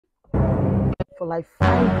For like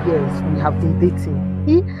 5 years, we have been dating.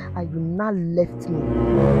 And you now left me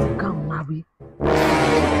to go and marry.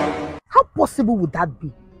 How possible would that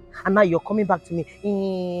be? And now you're coming back to me.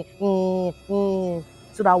 So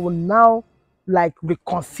that I will now like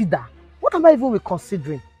reconsider. What am I even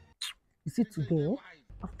reconsidering? You see, today,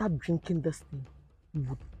 after drinking this thing, you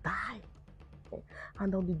would die.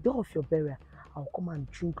 And on the day of your burial, I'll come and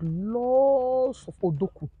drink lots of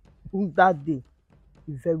odoku. That day,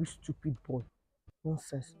 a very stupid boy.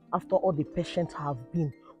 Nonsense. After all the patients have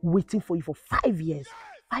been waiting for you for 5 years.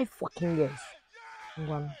 5 fucking years.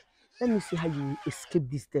 Well, let me see how you escape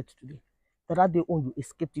this death today. The other day on you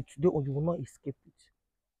escaped it, today on you will not escape it.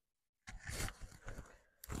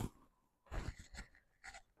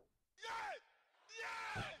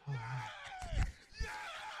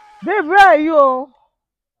 Babe, where are you?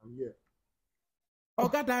 I'm here.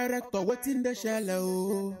 Oga director, waiting the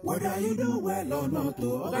shallow. Whether you do well or not,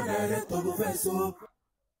 Oga director, go first.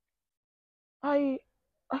 I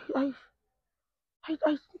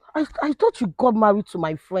thought you got married to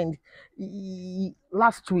my friend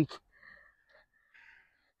last week.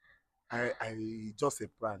 I just a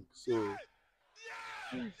prank, so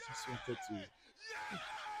I just wanted to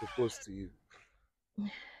propose to you.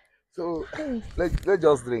 So let's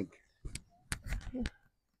just drink.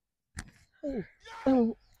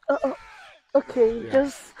 Okay, yeah.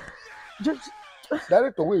 just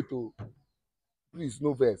Director, wait, please,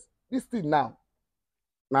 no verse. This thing now,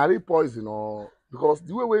 real poison or because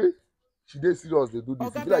the way she did serious, they do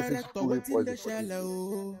this. If like say she real poison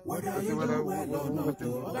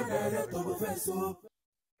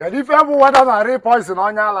and if ever water real poison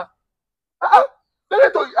on yala,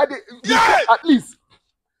 at least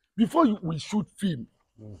before we shoot film,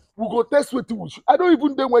 we go test what we shoot. I don't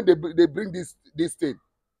even know when they bring this thing.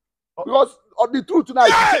 Because of the truth tonight,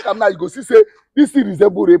 if you check them now, you go see say this thing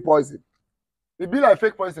resemble real poison. It be like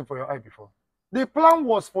fake poison for your eye before. The plan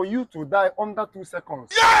was for you to die under 2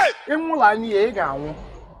 seconds. Here.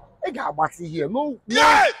 No.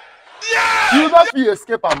 You not be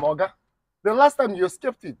escape Amoga. The last time you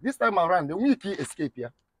escaped it, this time around, the week you escape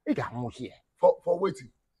here. Here. For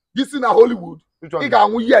waiting. This in a Hollywood. So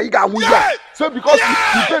because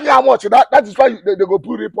you pay me how much, that is why they go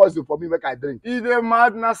put real poison for me make I drink. It's a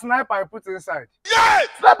madness sniper I put inside. Yes!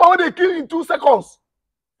 Sniper when they kill in 2 seconds.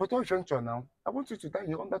 But don't venture now. I want you to die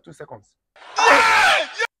in under 2 seconds.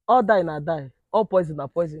 All die na die. All poison na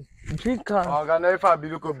poison. Drink her. Oh, God, if I be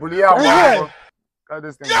looking bully out. Got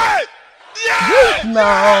this thing. Drink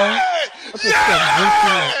now. Okay, stop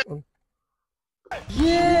drinking.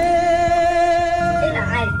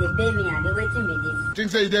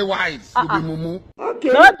 Things say they wise. You be mumu. Okay.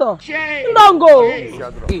 Director, don't go.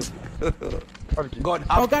 God,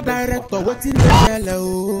 Oga director, waiting the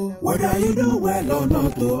shallow. Whether you do well or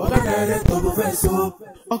not, Oga director, go first.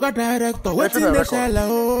 Oga director, waiting the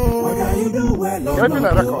shallow. Whether you do well or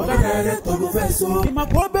not, Oga director, go first. In my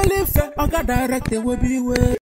poor belief, Oga director will be well.